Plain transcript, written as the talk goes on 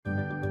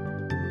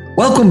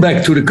Welcome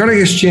back to the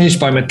Cardiac Exchange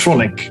by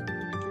Medtronic.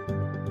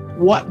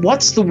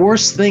 What's the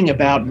worst thing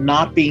about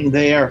not being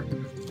there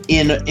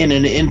in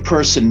an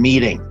in-person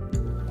meeting?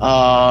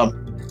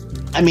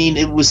 I mean,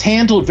 it was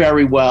handled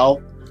very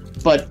well,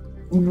 but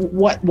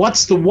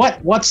what's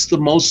the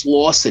most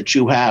loss that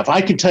you have?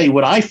 I can tell you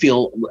what I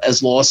feel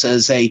as loss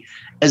as a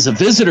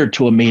visitor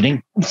to a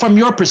meeting from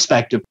your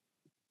perspective.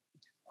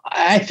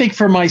 I think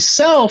for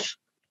myself,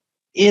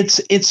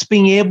 it's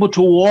being able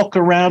to walk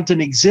around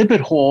an exhibit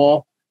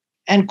hall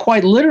and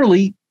quite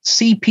literally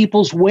see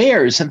people's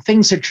wares and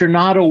things that you're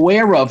not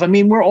aware of. I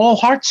mean, we're all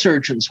heart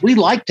surgeons. We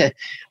like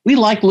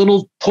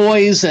little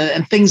toys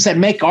and things that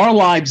make our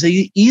lives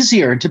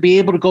easier. To be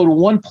able to go to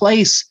one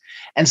place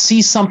and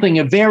see something,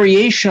 a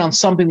variation on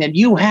something that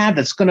you have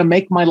that's going to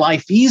make my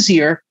life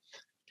easier,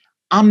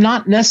 I'm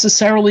not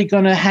necessarily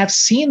going to have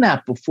seen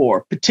that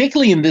before,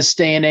 particularly in this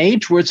day and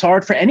age where it's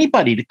hard for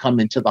anybody to come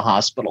into the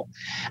hospital.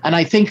 And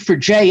I think for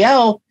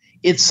JL,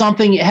 it's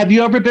something. Have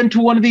you ever been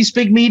to one of these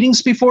big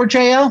meetings before,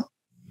 JL?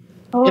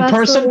 Oh, in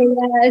person?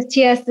 Yeah.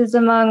 STS is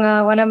among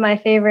one of my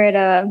favorite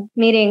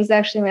meetings.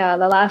 Actually,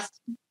 the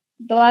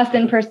last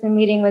in-person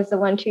meeting was the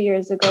one 2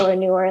 years ago in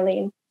New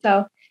Orleans.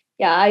 So,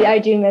 yeah, I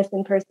do miss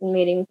in-person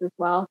meetings as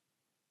well.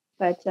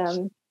 But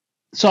so,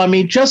 I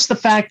mean, just the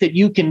fact that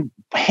you can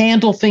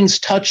handle things,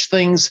 touch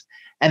things,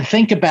 and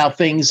think about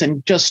things,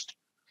 and just,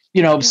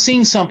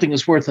 seeing something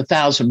is worth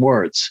 1,000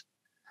 words.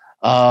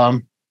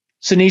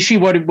 Shinichi,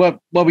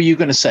 what were you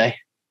going to say?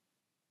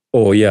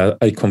 Oh, yeah,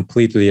 I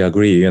completely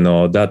agree.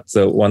 That's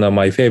one of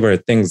my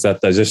favorite things,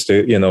 that just,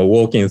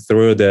 walking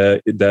through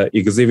the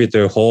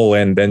exhibitor hall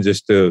and then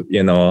just,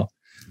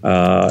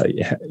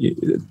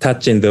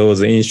 touching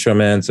those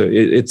instruments.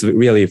 It's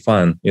really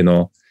fun,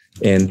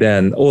 And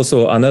then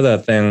also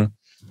another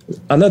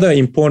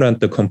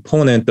important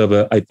component of,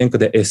 I think,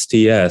 the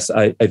STS,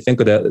 I think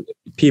that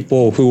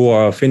people who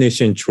are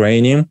finishing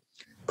training,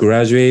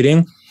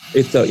 graduating,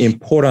 it's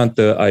important,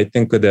 I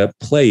think, the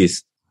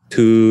place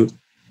to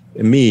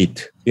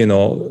meet,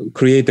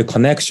 create a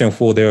connection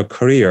for their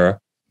career.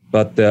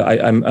 But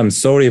I'm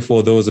sorry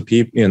for those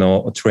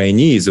people,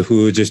 trainees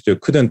who just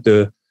couldn't,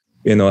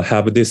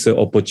 have this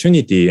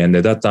opportunity. And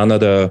that's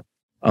another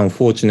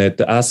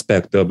unfortunate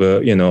aspect of,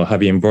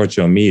 having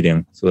virtual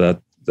meeting. So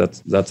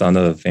that's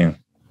another thing.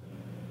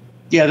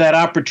 Yeah, that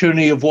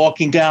opportunity of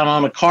walking down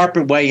on a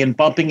carpetway and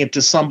bumping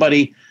into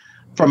somebody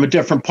from a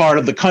different part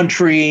of the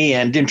country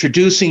and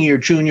introducing your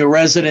junior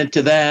resident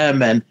to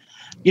them, and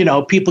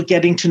people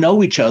getting to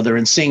know each other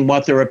and seeing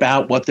what they're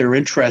about, what they're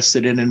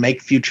interested in, and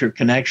make future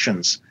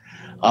connections.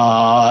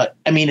 I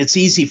mean, it's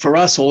easy for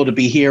us all to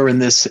be here in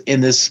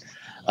this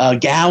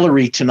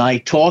gallery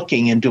tonight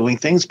talking and doing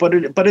things, but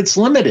it's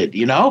limited.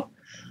 It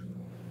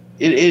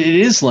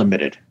is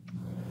limited.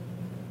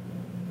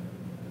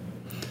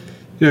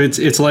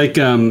 It's like,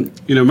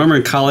 remember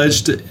in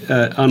college,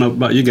 I don't know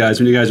about you guys,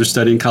 when you guys were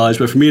studying college,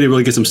 but for me to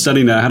really get some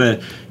studying, I had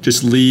to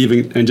just leave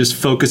and just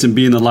focus and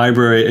be in the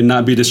library and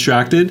not be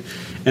distracted.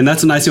 And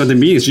that's the nice thing about the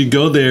meetings. You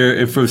go there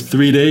and for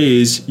 3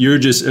 days, you're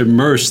just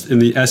immersed in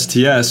the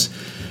STS.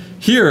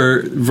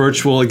 Here,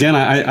 virtual, again,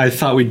 I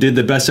thought we did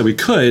the best that we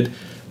could,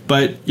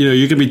 but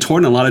you can be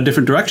torn in a lot of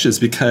different directions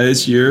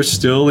because you're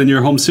still in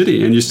your home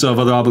city and you still have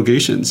other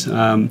obligations.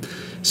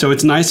 So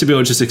it's nice to be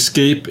able to just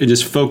escape and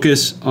just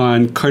focus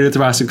on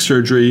cardiothoracic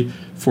surgery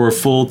for a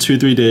full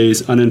 2-3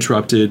 days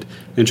uninterrupted,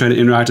 and try to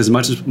interact as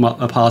much as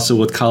possible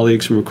with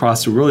colleagues from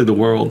across the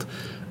world.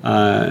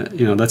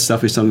 That's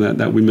definitely something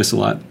that we miss a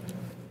lot.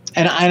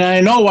 And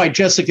I know why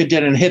Jessica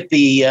didn't hit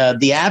the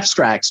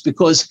abstracts,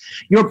 because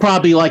you're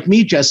probably like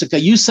me, Jessica.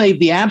 You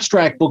saved the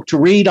abstract book to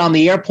read on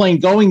the airplane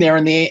going there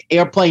and the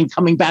airplane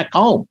coming back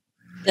home.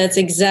 That's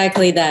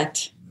exactly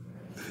that.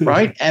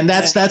 Right. And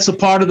that's a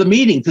part of the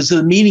meeting, because of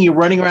the meeting, you're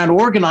running around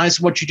organized.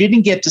 What you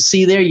didn't get to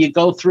see there, you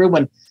go through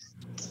and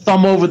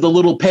thumb over the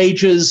little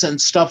pages and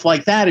stuff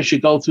like that as you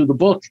go through the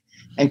book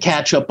and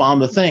catch up on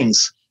the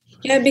things.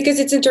 Yeah, because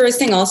it's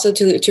interesting also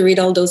to read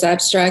all those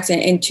abstracts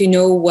and to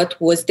know what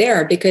was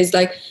there, because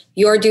like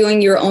you're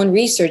doing your own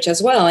research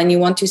as well, and you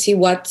want to see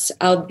what's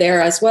out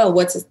there as well,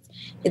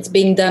 it's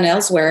being done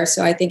elsewhere.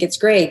 So I think it's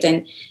great.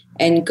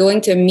 And going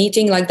to a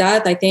meeting like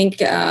that, I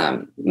think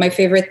my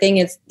favorite thing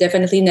is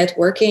definitely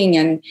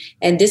networking.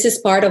 And this is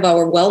part of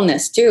our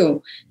wellness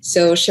too.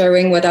 So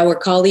sharing with our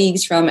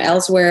colleagues from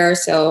elsewhere.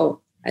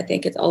 So I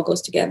think it all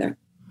goes together.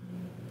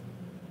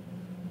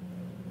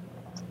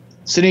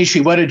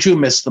 Shinichi, what did you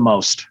miss the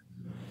most?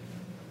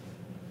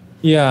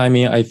 Yeah, I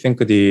mean, I think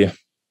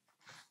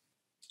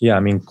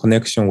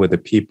connection with the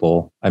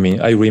people. I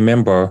mean, I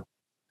remember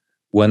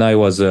when I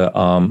was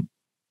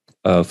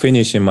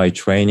finishing my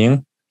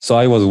training, so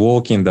I was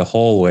walking the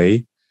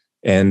hallway,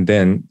 and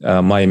then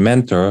my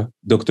mentor,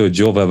 Dr.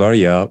 Joe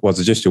Bavaria,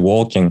 was just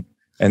walking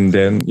and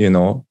then,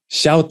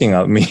 shouting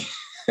at me.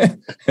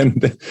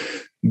 And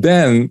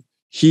then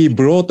he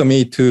brought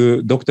me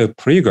to Dr.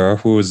 Prieger,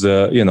 who's,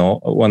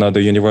 one of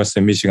the University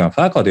of Michigan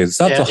faculties.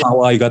 That's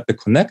how I got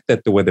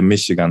connected with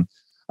Michigan.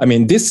 I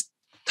mean, this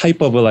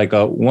type of like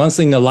a once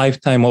in a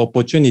lifetime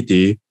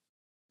opportunity,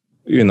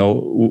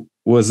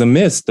 was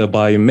missed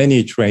by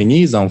many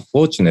trainees,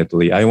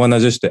 unfortunately. I want to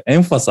just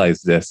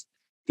emphasize this.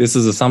 This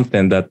is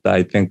something that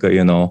I think,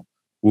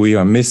 we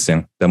are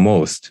missing the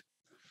most.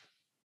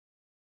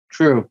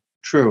 True.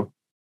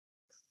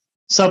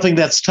 Something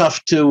that's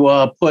tough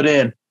to put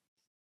in,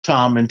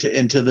 Tom,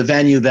 into the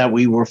venue that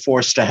we were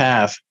forced to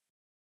have.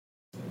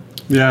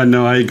 Yeah,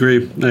 no, I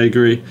agree.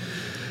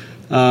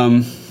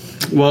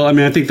 Well, I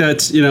mean, I think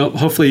that's,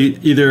 hopefully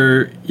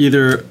either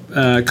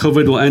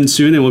COVID will end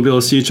soon and we'll be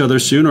able to see each other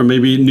soon, or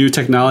maybe new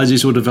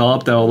technologies will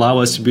develop that will allow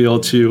us to be able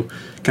to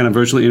kind of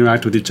virtually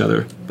interact with each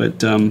other.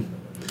 But,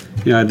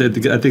 I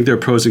think there are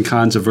pros and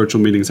cons of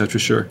virtual meetings, that's for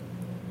sure.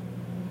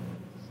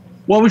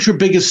 What was your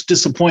biggest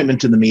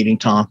disappointment in the meeting,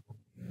 Tom?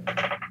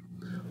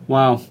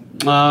 Wow.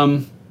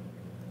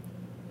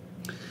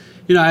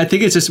 I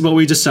think it's just what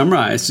we just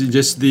summarized,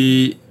 just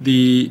the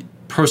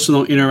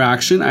personal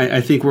interaction. I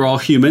think we're all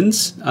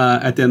humans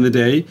at the end of the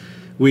day.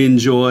 We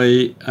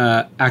enjoy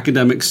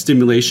academic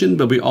stimulation,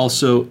 but we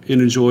also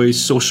enjoy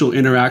social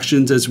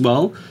interactions as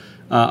well.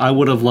 I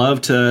would have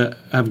loved to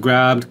have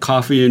grabbed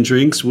coffee and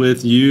drinks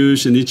with you,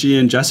 Shinichi,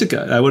 and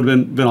Jessica. That would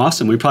have been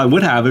awesome. We probably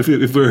would have if we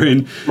were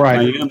in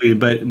Miami,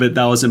 but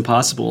that was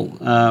impossible.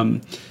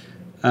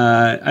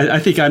 I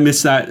think I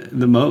missed that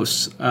the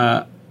most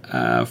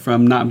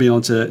from not being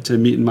able to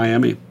meet in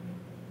Miami.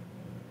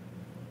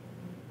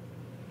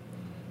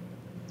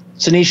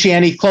 Shinichi,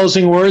 any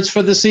closing words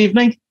for this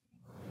evening?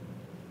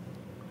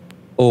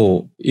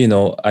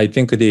 I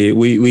think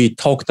we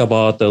talked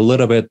about a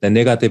little bit the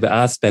negative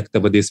aspect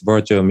of this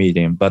virtual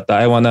meeting, but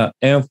I wanna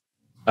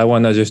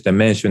just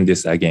mention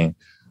this again.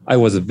 I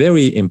was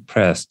very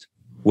impressed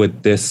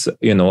with this,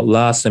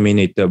 last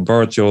minute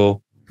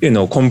virtual,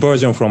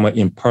 conversion from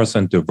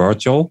in-person to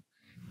virtual.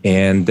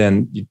 And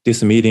then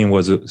this meeting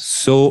was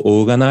so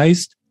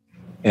organized.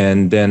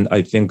 And then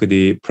I think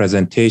the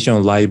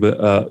presentation,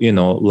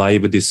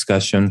 live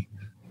discussion,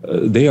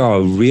 they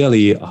are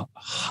really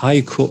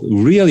high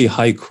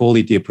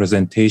quality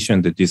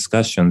presentation, the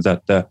discussions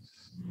that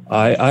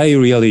I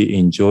really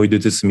enjoyed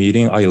this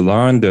meeting. I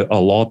learned a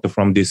lot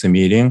from this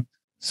meeting.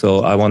 So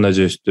I want to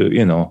just,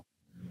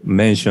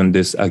 mention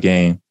this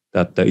again,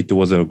 that it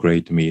was a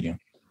great meeting.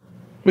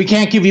 We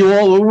can't give you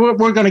all.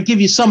 We're going to give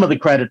you some of the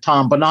credit,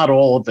 Tom, but not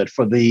all of it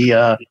for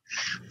the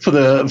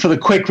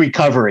quick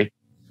recovery.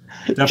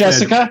 Definitely.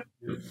 Jessica?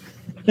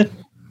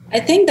 I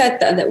think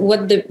that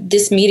what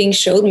this meeting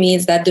showed me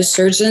is that the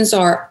surgeons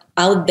are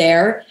out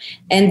there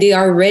and they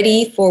are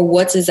ready for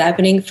what is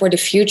happening for the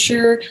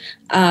future,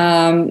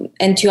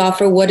 and to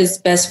offer what is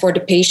best for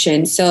the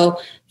patient. So,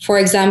 for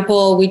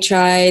example, we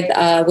tried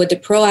with the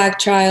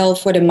PROACT trial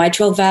for the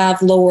mitral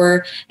valve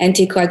lower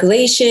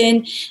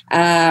anticoagulation,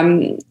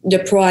 the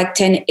PROACT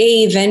 10A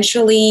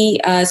eventually.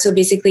 So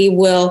basically,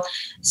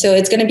 so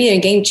it's going to be a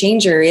game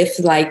changer if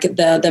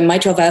the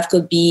mitral valve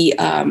could be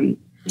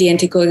the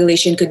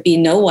anticoagulation could be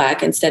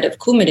NOAC instead of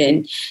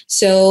Coumadin.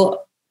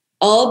 So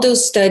all the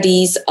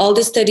studies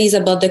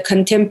about the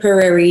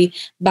contemporary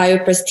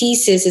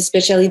bioprosthesis,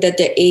 especially that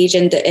the age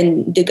and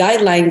the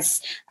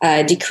guidelines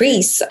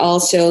decrease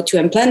also to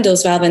implant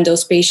those valve in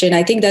those patients.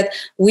 I think that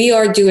we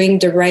are doing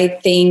the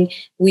right thing.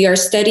 We are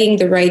studying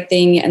the right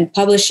thing and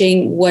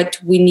publishing what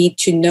we need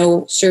to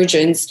know,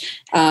 surgeons,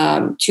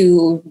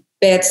 to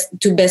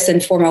best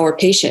inform our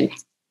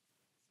patients.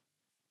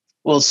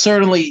 Well,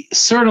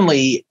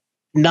 certainly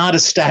not a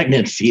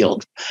stagnant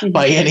field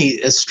by any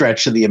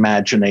stretch of the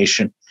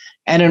imagination.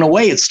 And in a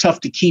way, it's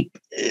tough to keep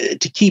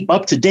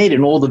up to date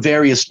in all the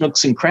various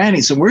nooks and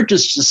crannies. And we're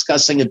just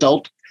discussing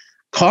adult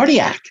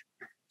cardiac.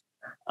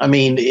 I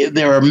mean,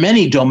 there are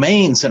many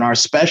domains in our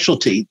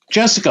specialty.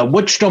 Jessica,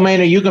 which domain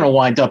are you going to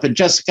wind up in?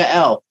 Jessica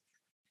L.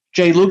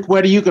 J. Luke,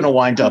 what are you going to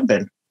wind up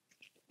in?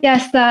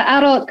 Yes,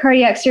 adult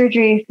cardiac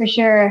surgery for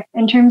sure.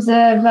 In terms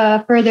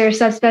of further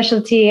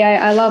subspecialty,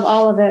 I love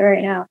all of it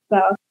right now.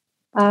 So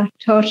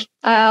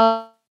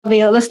I'll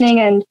be listening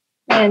and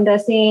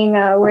seeing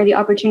where the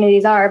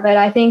opportunities are. But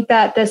I think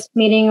that this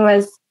meeting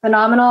was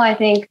phenomenal. I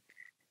think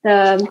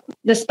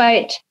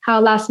despite how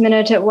last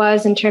minute it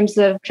was in terms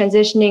of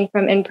transitioning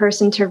from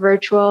in-person to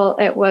virtual,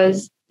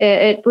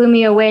 it blew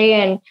me away,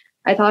 and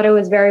I thought it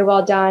was very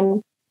well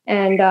done.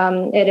 And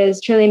it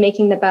is truly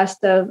making the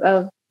best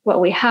of what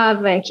we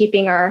have and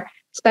keeping our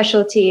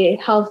specialty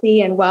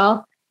healthy and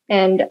well.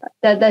 And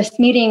this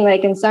meeting,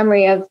 in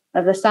summary of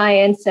the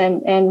science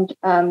and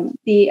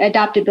the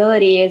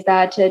adaptability, is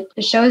that it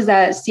shows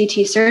that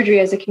CT surgery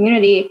as a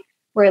community,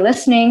 we're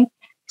listening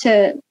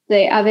to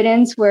the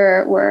evidence,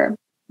 we're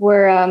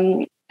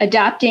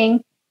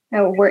adapting,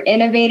 we're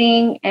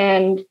innovating,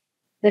 and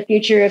the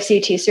future of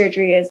CT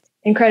surgery is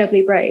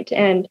incredibly bright.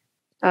 And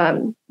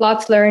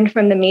lots learned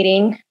from the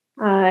meeting,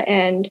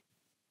 and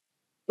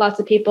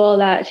lots of people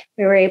that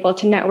we were able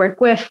to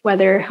network with,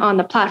 whether on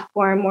the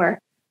platform or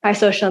by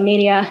social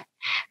media,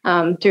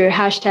 through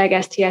hashtag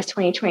STS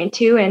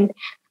 2022. And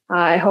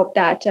I hope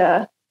that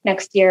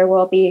next year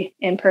will be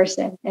in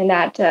person and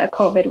that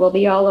COVID will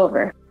be all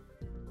over.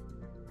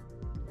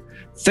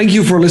 Thank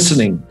you for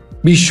listening.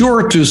 Be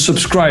sure to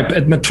subscribe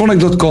at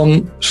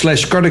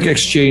medtronic.com/cardiac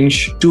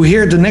exchange to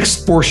hear the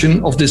next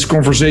portion of this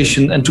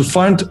conversation and to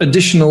find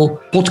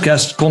additional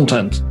podcast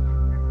content.